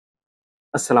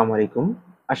আসসালামু আলাইকুম।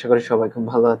 আশা করি সবাই খুব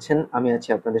ভালো আছেন। আমি আছি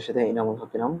আপনাদের সাথে Inamul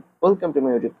হকিনাম। Welcome to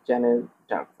my YouTube channel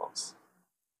dark Fox.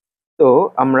 তো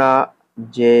আমরা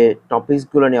যে টপিকস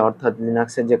গুলো নিয়ে অর্থাৎ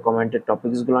লিনাক্সের যে কমেন্টের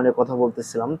টপিকস গুলো নিয়ে কথা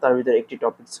বলতেছিলাম তার ভিতরে একটি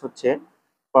টপিকস হচ্ছে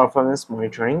পারফরম্যান্স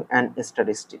মনিটরিং অ্যান্ড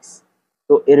স্ট্যাটিস্টিক্স।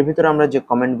 তো এর ভিতরে আমরা যে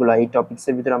কমেন্ট গুলো এই টপিকস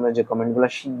এর ভিতরে আমরা যে কমেন্ট গুলো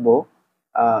শিখবো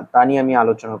তা নিয়ে আমি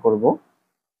আলোচনা করব।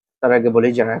 তার আগে বলি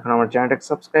যারা এখন আমার চ্যানেলটাকে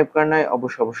সাবস্ক্রাইব করে নাই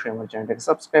অবশ্যই আমার চ্যানেলটাকে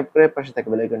সাবস্ক্রাইব করে পাশে থাকা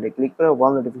বেল আইকনটি ক্লিক করে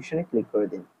অল নোটিফিকেশনে ক্লিক করে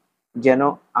দিন যেন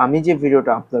আমি যে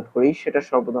ভিডিওটা আপলোড করি সেটা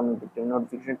সর্বপ্রথম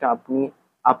নোটিফিকেশনটা আপনি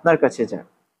আপনার কাছে যান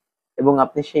এবং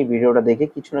আপনি সেই ভিডিওটা দেখে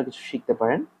কিছু না কিছু শিখতে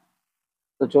পারেন।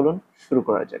 তো চলুন শুরু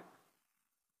করা যাক।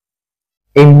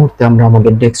 এই মুহূর্তে আমরা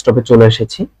আমাদের ডেস্কটপে চলে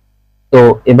এসেছি। তো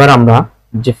এবার আমরা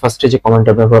যে ফার্স্টে যে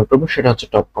কমান্ডটা ব্যবহার করব সেটা হচ্ছে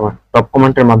টপ কমান্ড। টপ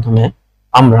কমান্ডের মাধ্যমে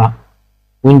আমরা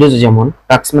উইন্ডোজে যেমন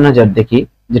টাস্ক ম্যানেজার দেখি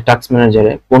যে টাস্ক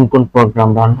ম্যানেজারে কোন কোন প্রোগ্রাম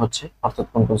রান হচ্ছে অর্থাৎ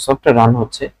কোন কোন সফটওয়্যার রান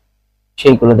হচ্ছে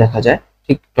সেইগুলো দেখা যায়।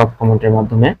 ঠিক টপ কমান্ডের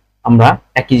মাধ্যমে আমরা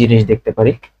একই জিনিস দেখতে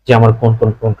পারি যে আমার কোন কোন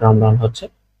প্রোগ্রাম রান হচ্ছে,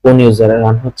 কোন ইউজারে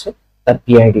রান হচ্ছে, তার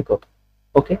পিআইডি কত।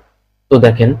 ওকে, তো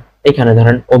দেখেন এখানে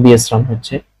ধরেন ওবিএস রান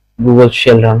হচ্ছে, গুগল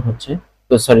শেল রান হচ্ছে,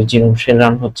 তো সরি জিনোম শেল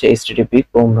রান হচ্ছে, এইচটিটিপি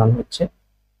ক্রোম রান হচ্ছে,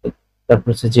 তারপর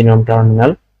হচ্ছে জিনোম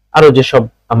টার্মিনাল, আরো যেসব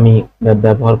আমি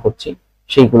ব্যবহার করছি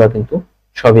সেইগুলা কিন্তু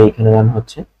সবই এখানে রান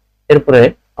হচ্ছে। এরপরে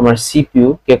আমার সিপিইউ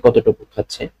কে কতটুকু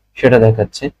খাচ্ছে সেটা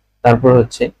দেখাচ্ছে। তারপর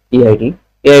হচ্ছে পিআইডি।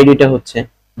 পিআইডিটা হচ্ছে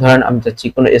ধরেন আমি চাচ্ছি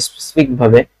কোনো স্পেসিফিক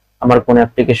ভাবে আমার কোন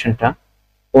অ্যাপ্লিকেশনটা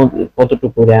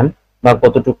কতটুকু র্যাম বা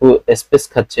কতটুকু স্পেস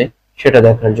খাচ্ছে সেটা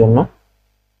দেখার জন্য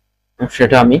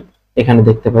সেটা আমি এখানে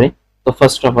দেখতে পারি। তো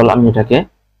ফার্স্ট অফ অল আমি এটাকে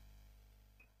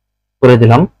করে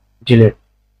দিলাম ডিলিট,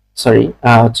 সরি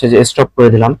হচ্ছে যে স্টপ করে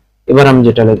দিলাম। এবার আমি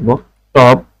যেটা লিখবো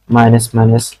টপ মাইনাস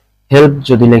মাইনাস হেল্প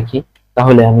যদি লিখি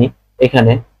তাহলে আমি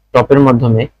এখানে টপের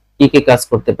মাধ্যমে কি কি কাজ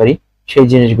করতে পারি সেই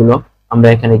জিনিসগুলো আমরা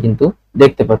এখানে কিন্তু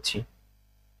দেখতে পাচ্ছি।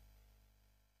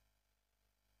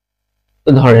 তো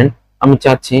ধরেন আমি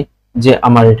চাচ্ছি যে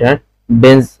আমার এটার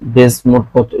বেজ বেজ মোড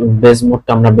কত, বেজ মোডটা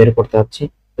আমরা বের করতে চাচ্ছি।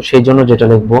 তো সেই জন্য যেটা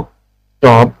লিখবো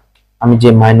টপ, আমি যে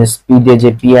মাইনাস পি দিয়ে যে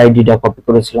পিআইডিটা কপি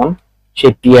করেছিলাম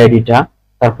সেই পিআইডিটা,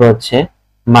 তারপর হচ্ছে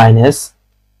মাইনাস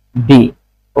বি।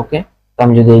 ওকে, তো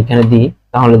আমি যদি এইখানে দিই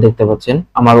তাহলে দেখতে পাচ্ছেন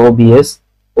আমার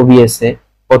ওবিএস এ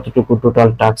কতটুকু টোটাল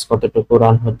টাস্ক কতটুকু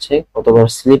রান হচ্ছে, কতবার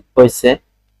স্লিপ হয়েছে,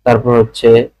 তারপর হচ্ছে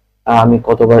আমি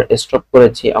কতবার স্টপ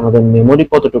করেছি, আমাদের মেমরি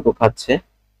কতটুকু খাচ্ছে,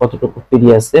 কতটুকু ফ্রি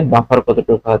আছে, বাফার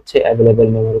কতটুকু খাচ্ছে, অ্যাভেলেবেল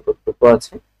মেমরি কতটুকু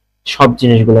আছে, সব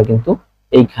জিনিসগুলো কিন্তু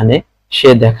এইখানে সে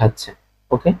দেখাচ্ছে।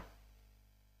 ওকে,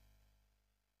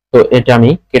 তো এটা আমি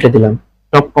কেটে দিলাম।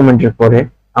 টপ কমেন্টের পরে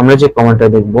আমরা যে কমেন্টটা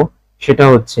দেখব সেটা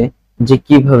হচ্ছে যে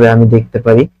কিভাবে আমি দেখতে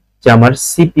পারি যে আমার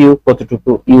সিপিইউ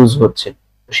কতটুকু ইউজ হচ্ছে।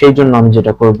 সেই জন্য আমি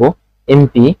যেটা করব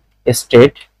এমপি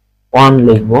স্টেট অন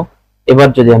লিখব। এবার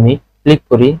যদি আমি ক্লিক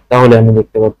করি তাহলে আমি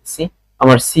দেখতে পাচ্ছি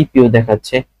আমার সিপিইউ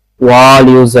দেখাচ্ছে ওয়াল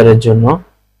ইউজারের জন্য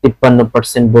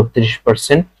 53%,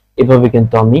 32%, এভাবে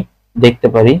কিন্তু আমি দেখতে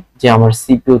পারি যে আমার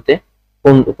সিপিইউ তে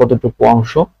কোন কতটুকু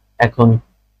অংশ এখন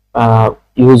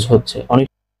ইউজ হচ্ছে অনেক।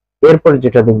 এরপর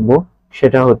যেটা দেখব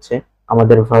সেটা হচ্ছে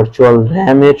আমাদের ভার্চুয়াল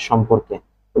র্যাম এর সম্পর্কে।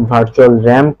 ভার্চুয়াল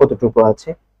র্যাম কতটুকু আছে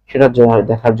সেটা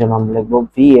দেখার জন্য আমরা লিখব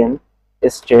ভিএম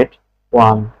স্টেট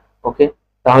 1। ওকে,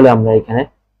 তাহলে আমরা এখানে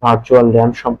ভার্চুয়াল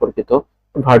র্যাম সম্পর্কিত,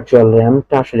 ভার্চুয়াল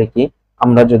র্যামটা আসলে কি,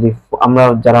 আমরা যদি আমরা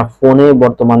যারা ফোনে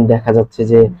বর্তমান দেখা যাচ্ছে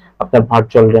যে আপনার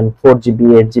virtual RAM 4 GB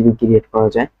 8 GB create করা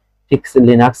যায়, ঠিক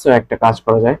লিনাক্সেও একটা কাজ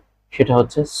করা যায় সেটা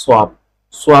হচ্ছে সোয়াপ।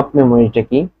 সোয়াপ মেমোরিটা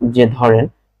কি, যে ধরেন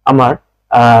আমার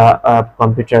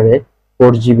কম্পিউটারে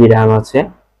 4 জিবি র্যাম আছে,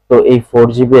 তো এই 4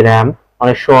 জিবি র্যাম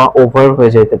অনেক সময় ওভার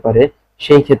হয়ে যেতে পারে।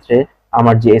 সেই ক্ষেত্রে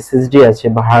আমার যে এসএসডি আছে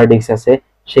বা হার্ড ডিস্ক আছে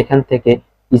সেখান থেকে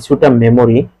কিছুটা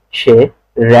মেমোরি সে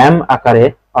র্যাম আকারে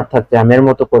অর্থাৎ র্যামের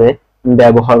মতো করে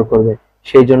ব্যবহার করবে।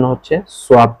 সেই জন্য হচ্ছে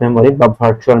সোয়াপ মেমোরি বা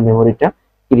ভার্চুয়াল মেমোরিটা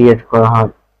ক্রিয়েট করা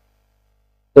হয়।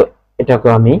 তো এটাকে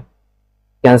আমি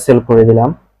ক্যান্সেল করে দিলাম।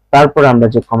 তারপর আমরা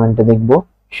যে কমেন্টটা দেখব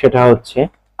সেটা হচ্ছে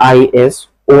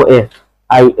আইএসওএফ।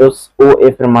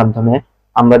 আইএসওএফ এর মাধ্যমে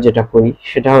আমরা যেটা করি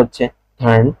সেটা হচ্ছে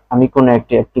ধরেন আমি কোনো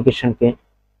একটা অ্যাপ্লিকেশনকে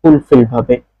ফুলফিল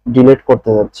ভাবে ডিলিট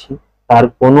করতে যাচ্ছি, তার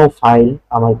কোনো ফাইল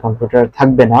আমার কম্পিউটারে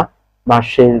থাকবে না বা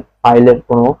সেই ফাইলের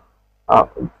কোনো আহ,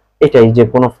 এটাই যে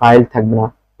কোনো ফাইল থাকবে না।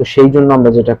 তো সেই জন্য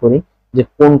আমরা যেটা করি যে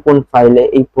কোন কোন ফাইলে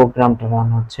এই প্রোগ্রামটা রান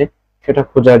হচ্ছে সেটা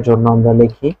খোঁজার জন্য আমরা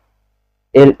লিখি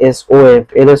এলএসওএফ।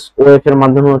 এলএসওএফ এর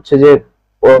মাধ্যমে হচ্ছে যে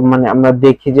মানে আমরা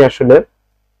দেখি যে আসলে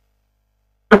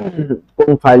কোন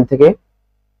ফাইল থেকে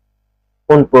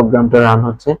কোন প্রোগ্রামটা রান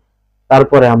হচ্ছে।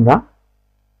 তারপরে আমরা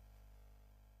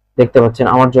দেখতে পাচ্ছেন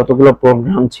আমার যতগুলো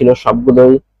প্রোগ্রাম ছিল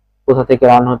সবগুলোই কোথা থেকে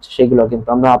রান হচ্ছে সেগুলো কিন্তু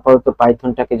আমরা আপাতত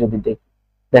পাইথনটাকে যদি দেখি,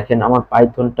 দেখেন আমার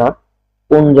পাইথনটা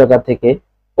কোন জায়গা থেকে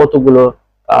কতগুলো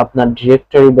আপনার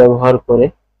ডিরেক্টরি ব্যবহার করে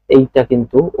এইটা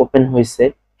কিন্তু ওপেন হয়েছে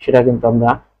সেটা কিন্তু আমরা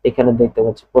এখানে দেখতে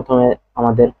পাচ্ছি। প্রথমে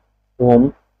আমাদের হোম,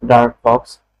 ডার্ক বক্স,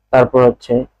 তারপর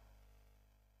হচ্ছে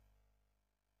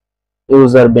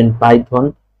ইউজার বেন পাইথন।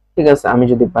 ঠিক আছে, আমি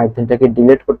যদি পাইথনটাকে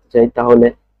ডিলিট করতে চাই, তাহলে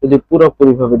যদি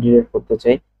পুরোপুরি ভাবে ডিলিট করতে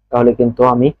চাই, তাহলে কিন্তু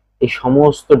আমি এই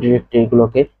সমস্ত ডিরেক্টরি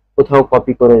গুলোকে কোথাও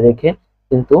কপি করে রেখে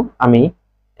কিন্তু আমি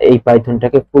এই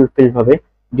পাইথনটাকে ফুলফিল ভাবে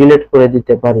ডিলিট করে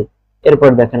দিতে পারি। এরপর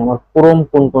দেখেন আমার ক্রোম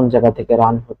কোন কোন জায়গা থেকে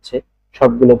রান হচ্ছে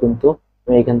সবগুলো কিন্তু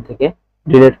আমি এখান থেকে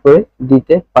ডিলিট করে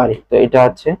দিতে পারি। তো এটা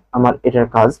হচ্ছে আমার এটার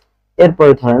কাজ।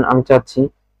 এরপরে ধরেন আমি চাচ্ছি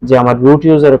যে আমার রুট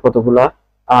ইউজারে কতগুলা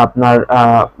আপনার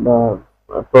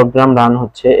প্রোগ্রাম রান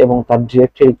হচ্ছে এবং তার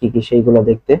ডিরেক্টরি কি কি সেইগুলো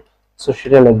দেখতে। সো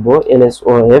সেটা লিখবো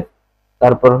lsof,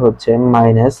 তারপর হচ্ছে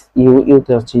মাইনাস ইউ,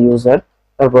 ইউতে হচ্ছে ইউজার,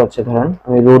 তারপর হচ্ছে ধরেন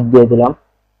আমি রুট দিয়ে দিলাম।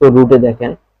 তো রুটে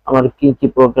দেখেন আমার কি কি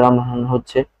প্রোগ্রাম রান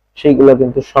হচ্ছে সেইগুলো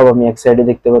কিন্তু সব আমি এক সাইডে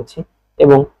দেখতে পাচ্ছি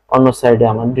এবং অন্য সাইডে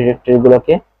আমার ডিরেক্টরি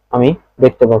গুলোকে আমি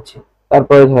দেখতে পাচ্ছি।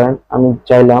 তারপরে ধরেন আমি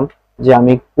চাইলাম যে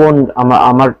আমি কোন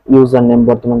আমার ইউজার নেম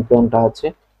বর্তমান কোনটা আছে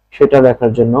সেটা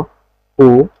দেখার জন্য হু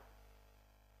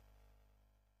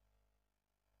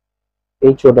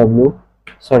HOW,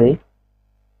 সরি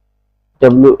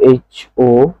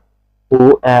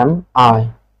WHOUMI,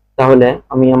 তাহলে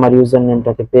আমি আমার ইউজার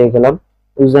নেমটাকে পেয়ে গেলাম।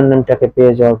 ইউজার নেমটাকে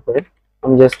পেয়ে যাওয়ার পরে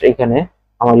আমি জাস্ট এখানে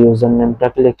আমার ইউজার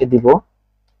নেমটাকে লিখে দিব।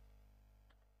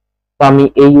 তো আমি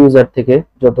এই ইউজার থেকে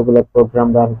যতগুলো প্রোগ্রাম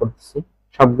রান করতেছি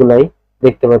সবগুলাই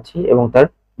দেখতে পাচ্ছি এবং তার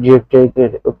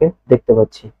ডিরেক্টরিকে দেখতে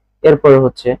পাচ্ছি। এরপরে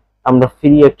হচ্ছে আমরা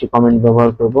ফ্রি একটি কমেন্ট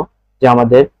ব্যবহার করব যে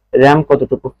আমাদের র্যাম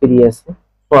কতটুকু ফ্রি আছে,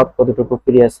 সোয়াপ কতটুকু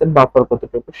ফ্রি আছে, বাফার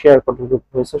কতটুকু, শেয়ার কতটুকু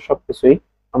হয়েছে, সবকিছুই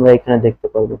আমরা এখানে দেখতে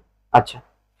পারবো। আচ্ছা,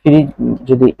 ফ্রি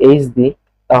যদি এইচ দিই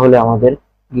তাহলে আমাদের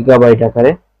গিগাবাইট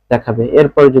আকারে দেখাবে।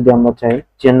 এরপরে যদি আমরা চাই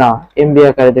যে না এমবি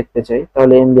আকারে দেখতে চাই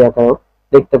তাহলে এমবি আকারেও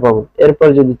দেখতে পাবো। এরপর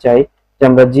যদি চাই যে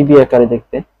আমরা জিবি আকারে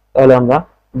দেখতে, তাহলে আমরা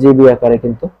জিবি আকারে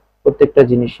কিন্তু প্রত্যেকটা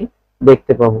জিনিসই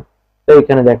দেখতে পাবো। তো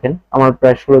এখানে দেখেন আমার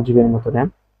প্রায় 16 জিবির মতো র্যাম,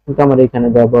 কিন্তু আমার এখানে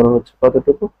ব্যবহার হচ্ছে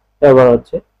কতটুকু, ব্যবহার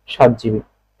হচ্ছে 7 জিবি।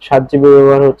 7 জিবি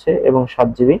ব্যবহার হচ্ছে এবং 7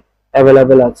 জিবি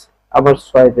অ্যাভেলেবেল আছে। আবার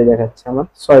সোয়াইপে দেখাচ্ছে আমার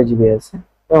 6 জিবি আছে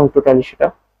এবং টোটালি সেটা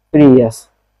ফ্রি আছে।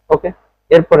 ওকে,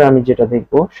 এরপরে আমি যেটা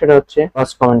দেখবো সেটা হচ্ছে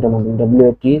ফার্স্ট কমেন্টের মধ্যে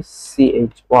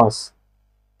wtch was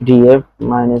df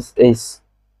 -h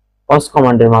pause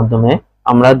কমান্ডের মাধ্যমে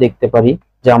আমরা দেখতে পারি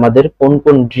যে আমাদের কোন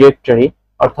কোন ডিরেক্টরি,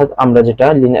 অর্থাৎ আমরা যেটা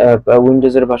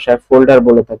উইন্ডোজের ভাষায় ফোল্ডার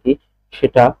বলে থাকি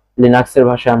সেটা লিনাক্সের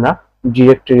ভাষায় আমরা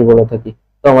ডিরেক্টরি বলে থাকি।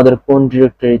 তো আমাদের কোন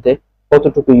ডিরেক্টরিতে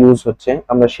কতটুকু ইউজ হচ্ছে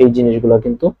আমরা সেই জিনিসগুলো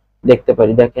কিন্তু দেখতে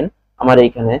পারি। দেখেন আমার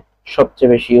এইখানে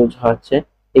সবচেয়ে বেশি ইউজ হচ্ছে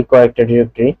এই কয়েকটা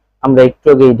ডিরেক্টরি। আমরা একটু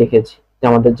আগেই দেখেছি যে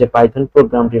আমাদের যে পাইথন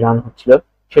প্রোগ্রামটি রান হচ্ছিল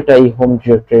সেটা এই হোম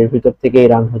ডিরেক্টরির ভিতর থেকেই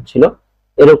রান হচ্ছিল।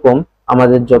 এরকম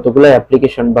আমাদের যতগুলো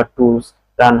অ্যাপ্লিকেশন বা টুলস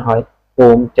রান হয়,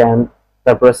 হোম, ট্যাম্প,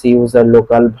 তারপর সি ইউজার,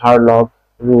 লোকাল, ভারলগ,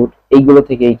 রুট, এইগুলো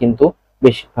থেকেই কিন্তু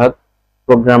বেশিরভাগ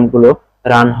প্রোগ্রামগুলো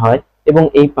রান হয়। এবং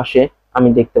এই পাশে আমি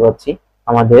দেখতে পাচ্ছি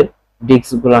আমাদের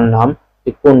ডিস্ক গুলার নাম,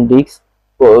 কোন ডিস্ক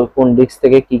কোন ডিস্ক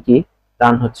থেকে কি কি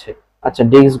রান হচ্ছে। আচ্ছা,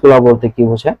 ডিস্ক গুলা বলতে কি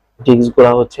বোঝায়? ডিস্ক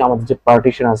গুলা হচ্ছে আমাদের যে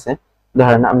পার্টিশন আছে।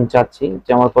 ধরেন আমি চাচ্ছি যে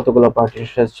আমার কতগুলো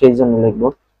পার্টিশন আছে, সেই জন্য লিখবো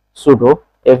sudo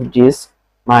fdisk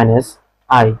minus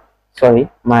I, sorry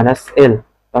minus L.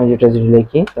 আমি যেটা যদি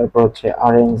লিখি তারপর হচ্ছে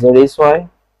rnzsy।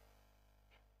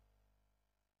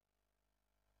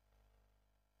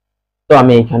 তো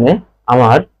আমি এখানে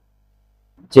আমার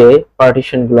যে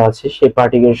পার্টিশন গুলো আছে সেই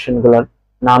পার্টিশন গুলোর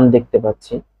নাম দেখতে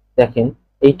পাচ্ছি। দেখেন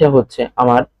এইটা হচ্ছে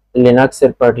আমার লিনাক্স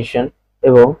এর পার্টিশন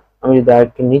এবং আমি যদি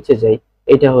আরেকটু নিচে যাই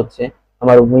এটা হচ্ছে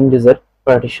আমার উইন্ডোজের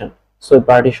পার্টিশন। সো এই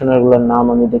পার্টিশনার গুলোর নাম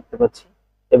আমি দেখতে পাচ্ছি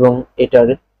এবং এটার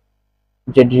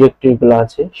যে ডিরেক্টরি গুলো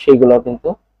আছে সেইগুলো কিন্তু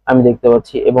আমি দেখতে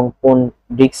পাচ্ছি এবং কোন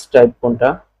ডিস্ক টাইপ কোনটা,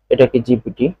 এটা কি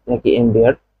জিপিটি নাকি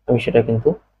এমবিআর, আমি সেটা কিন্তু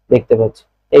দেখতে পাচ্ছি।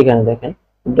 এইখানে দেখেন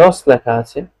ডস লেখা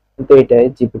আছে কিন্তু এটাই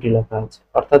জিপিটি লেখা আছে,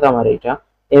 অর্থাৎ আমার এটা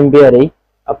এমবিআর এই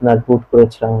আপনার বুট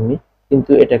করেছিলাম আমি,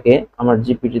 কিন্তু এটাকে আমার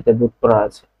জিপিটি তে বুট করা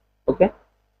আছে। ওকে,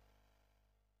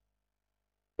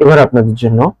 এবার আপনাদের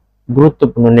জন্য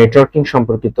গুরুত্বপূর্ণ নেটওয়ার্কিং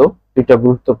সম্পর্কিত দুইটা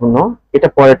গুরুত্বপূর্ণ, এটা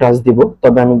পরে টাচ দিব,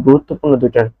 তবে আমি গুরুত্বপূর্ণ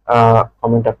দুইটার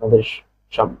কমেন্ট আপনাদের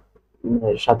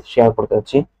সাথে শেয়ার করতে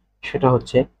যাচ্ছি। সেটা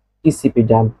হচ্ছে TCP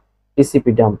dump,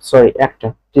 TCP dump, sorry একটা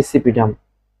টিসিপি ডাম্প,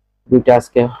 দুইটা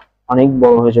আজকে অনেক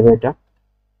বড় হয়ে যাবে এটা,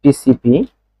 TCP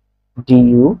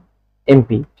DU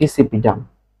MP, TCP dump.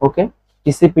 ওকে,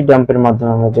 টিসিপি ডাম্পের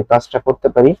মাধ্যমে আমরা যে কাজটা করতে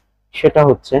পারি সেটা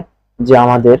হচ্ছে যে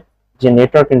আমাদের যে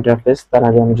নেটওয়ার্ক ইন্টারফেস, তার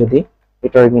আগে আমি যদি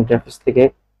নেটওয়ার্ক ইন্টারফেস থেকে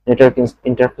নেটওয়ার্ক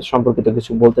ইন্টারফেস সম্পর্কিত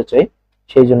কিছু বলতে চাই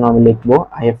সেই জন্য আমি লিখবো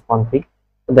ifconfig।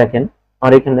 দেখেন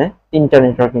আমার এখানে তিনটা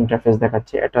নেটওয়ার্ক ইন্টারফেস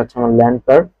দেখাচ্ছে। এটা হচ্ছে আমার ল্যান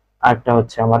কার্ড, আর একটা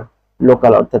হচ্ছে আমার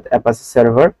লোকাল অর্থাৎ অ্যাপাচি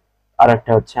সার্ভার, আর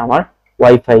একটা হচ্ছে আমার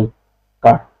ওয়াইফাই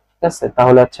কার্ড। ঠিক আছে,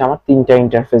 তাহলে হচ্ছে আমার তিনটা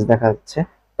ইন্টারফেস দেখা যাচ্ছে।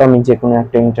 তো আমি যে কোনো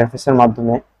একটা ইন্টারফেসের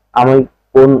মাধ্যমে আমি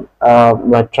কোন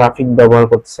ট্রাফিক ব্যবহার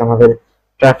করতেছি, আমাদের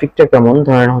ট্রাফিকটা কেমন,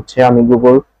 ধরেন হচ্ছে আমি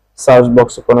গুগল সার্চ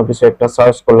বক্সে কোনো কিছু একটা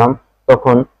সার্চ করলাম,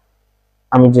 তখন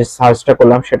আমি যে সার্চটা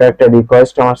করলাম সেটা একটা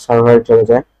রিকোয়েস্ট আমার সার্ভারে চলে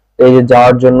যায়। তো এই যে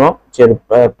যাওয়ার জন্য যে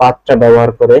পাথটা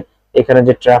ব্যবহার করে এখানে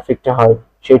যে ট্রাফিকটা হয়,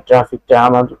 সেই ট্রাফিকটা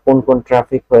আমার কোন কোন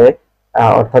ট্রাফিক হয়ে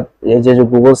অর্থাৎ এই যে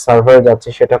গুগল সার্ভারে যাচ্ছে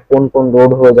সেটা কোন কোন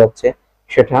রোড হয়ে যাচ্ছে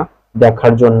সেটা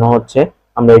দেখার জন্য হচ্ছে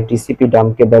আমরা এই টিসিপি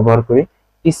ডাম্পকে ব্যবহার করি।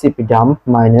 TCP dump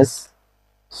minus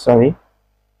sorry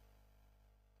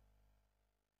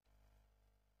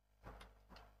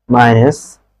minus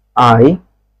I,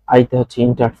 আইতে হচ্ছে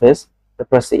ইন্টারফেস,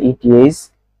 তারপর আছে ইটিএস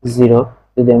 0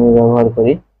 যদি আমি ব্যবহার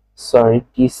করি, সরি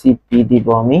টিসিপি দিব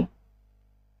আমি,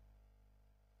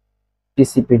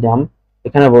 টিসিপি ডাম্প।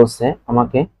 এখানে বলছে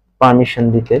আমাকে পারমিশন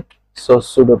দিতে, সো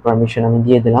সুডো পারমিশন আমি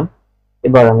দিয়ে দিলাম।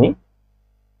 এবার আমি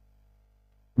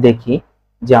দেখি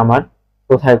যে আমার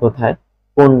কোথায় কোথায়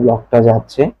কোন ব্লকটা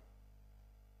যাচ্ছে।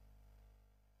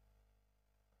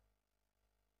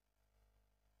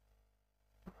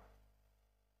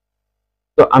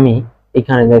 তো আমি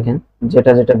এখানে দেখেন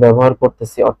যেটা যেটা ব্যবহার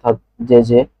করতেছি, অর্থাৎ যে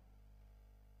যে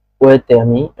ওয়েতে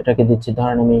আমি এটাকে দিচ্ছি,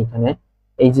 ধরেন আমি এখানে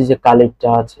এই যে যে কালিরটা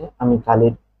আছে, আমি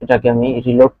কালির এটাকে আমি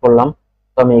রিলোড করলাম।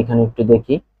 তো আমি এখানে একটু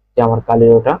দেখি যে আমার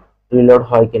কালির ওটা রিলোড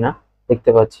হয় কিনা। দেখতে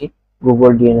পাচ্ছি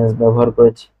গুগল ডিএনএস ব্যবহার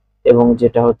করেছি এবং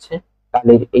যেটা হচ্ছে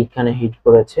কালির এইখানে হিট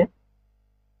করেছে।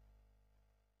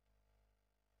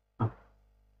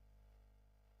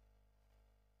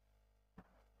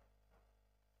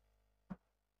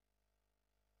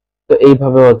 তো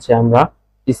এইভাবে হচ্ছে আমরা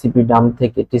টিসিপি ডাম্প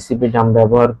থেকে টিসিপি ডাম্প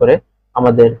ব্যবহার করে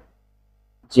আমাদের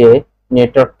যে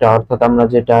নেটওয়ার্কটা, অর্থাৎ আমরা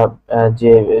যেটা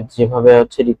যে যেভাবে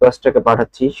হচ্ছে রিকোয়েস্টটাকে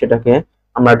পাঠাচ্ছি সেটাকে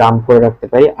আমরা ডাম্প করে রাখতে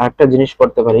পারি। আরেকটা জিনিস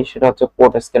করতে পারি, সেটা হচ্ছে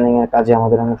পোর্ট স্ক্যানিং এর কাজে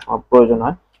আমাদের অনেক সময় প্রয়োজন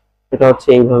হয়। সেটা হচ্ছে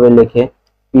এইভাবে লিখে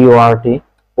পিওআরটি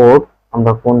পোর্ট,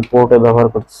 আমরা কোন পোর্টে ব্যবহার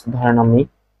করতেছি, ধরেন আমি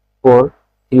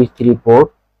 433 পোর্ট,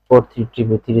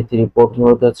 433 পোর্ট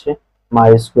মূলত হচ্ছে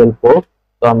মাইএসকিউএল পোর্ট।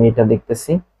 তো আমি এটা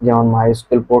দেখতেছি যে আমার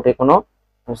মাইএসকিউএল পোর্টে কোনো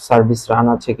সার্ভিস রান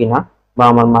আছে কিনা, বা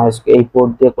আমার মাইএসকিউএল এই পোর্ট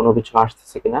দিয়ে কোনো কিছু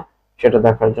আসতেছে কিনা সেটা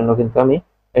দেখার জন্য কিন্তু আমি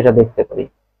এটা দেখতে পারি।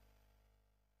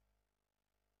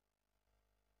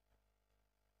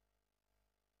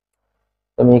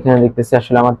 তো আমি এখানে দেখতেছি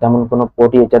আসলে আমার তেমন কোনো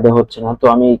পোর্টই এটাতে হচ্ছে না। তো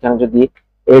আমি এখানে যদি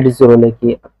 80 লিখি,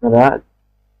 আপনারা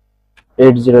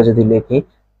 80 যদি লিখি,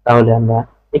 তাহলে আমরা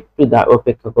একটু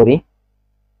অপেক্ষা করি।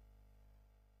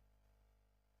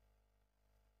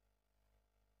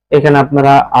 এখানে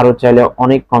আপনারা আরো চাইলে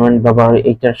অনেক কমেন্ট ব্যবহার,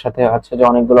 এইটার সাথে আছে যে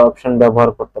অনেকগুলো অপশন ব্যবহার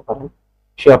করতে পারেন।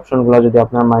 সেই অপশনগুলো যদি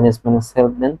আপনারা মাইনাস মাইনাস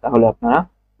হেল্প দেন তাহলে আপনারা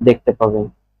দেখতে পাবেন।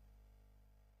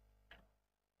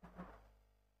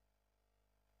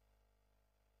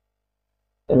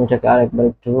 আমি এটাকে আরেকবার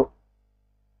একটু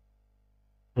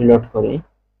রিলোড করি।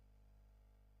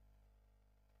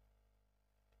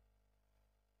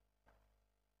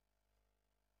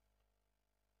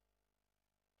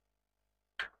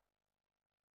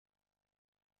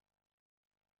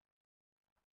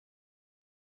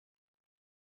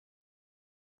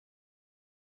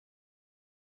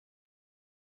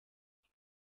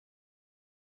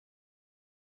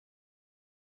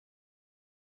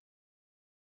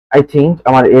 আই থিংক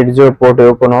আমার এডজোর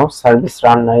পোর্টেও কোনো সার্ভিস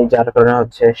রান নাই, যার কারণে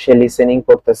হচ্ছে সে লিসেনিং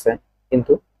করতেছে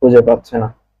কিন্তু খুঁজে পাচ্ছে না।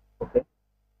 ওকে,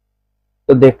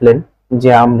 তো দেখলেন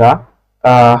যে আমরা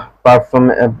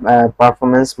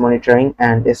পারফরমেন্স মনিটরিং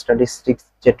অ্যান্ড স্ট্যাটিস্টিক্স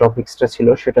যে টপিক্সটা ছিল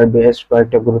সেটার বেশ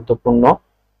কয়েকটা গুরুত্বপূর্ণ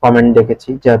কমেন্ট দেখেছি,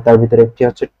 যা তার ভিতরে একটি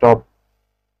হচ্ছে টপ,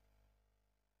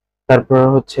 তারপর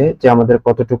হচ্ছে যে আমাদের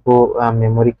কতটুকু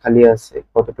মেমোরি খালি আছে,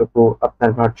 কতটুকু আপনার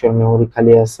ভার্চুয়াল মেমোরি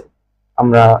খালি আছে।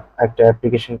 আমরা একটা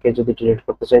অ্যাপ্লিকেশনকে যদি ডিলিট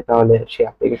করতে চাই তাহলে সেই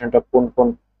অ্যাপ্লিকেশনটা কোন কোন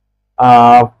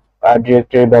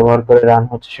ডিরেক্টরি ব্যবহার করে রান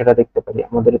হচ্ছে সেটা দেখতে পারি,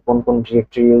 আমাদের কোন কোন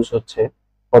ডিরেক্টরি ইউজ হচ্ছে,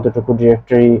 কতটুকু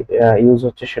ডিরেক্টরি ইউজ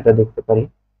হচ্ছে সেটা দেখতে পারি।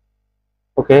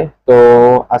 ওকে, তো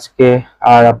আজকে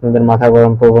আর আপনাদের মাথা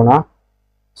গরম করবো না।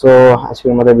 সো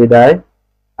আজকের মতো বিদায়।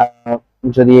 আহ,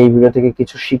 যদি এই ভিডিও থেকে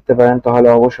কিছু শিখতে পারেন তাহলে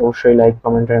অবশ্যই অবশ্যই লাইক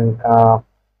কমেন্ট এন্ড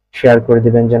শেয়ার করে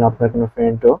দিবেন, যেন আপনার কোনো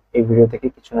ফ্রেন্ডও এই ভিডিও থেকে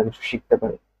কিছু না কিছু শিখতে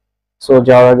পারে। সো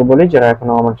যাওয়ার আগে বলি, যারা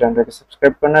এখনো আমার চ্যানেলটাকে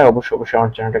সাবস্ক্রাইব করে নাই অবশ্যই অবশ্যই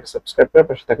আমার চ্যানেলটাকে সাবস্ক্রাইব করে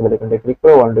পাশে থাকা বেল আইকনটা ক্লিক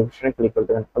করে অল নোটিফিকেশনে ক্লিক করে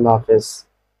দেবেন। আল্লাহ হাফেজ।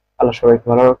 আল্লাহ সবাইকে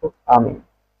ভালো রাখুক, আমিন।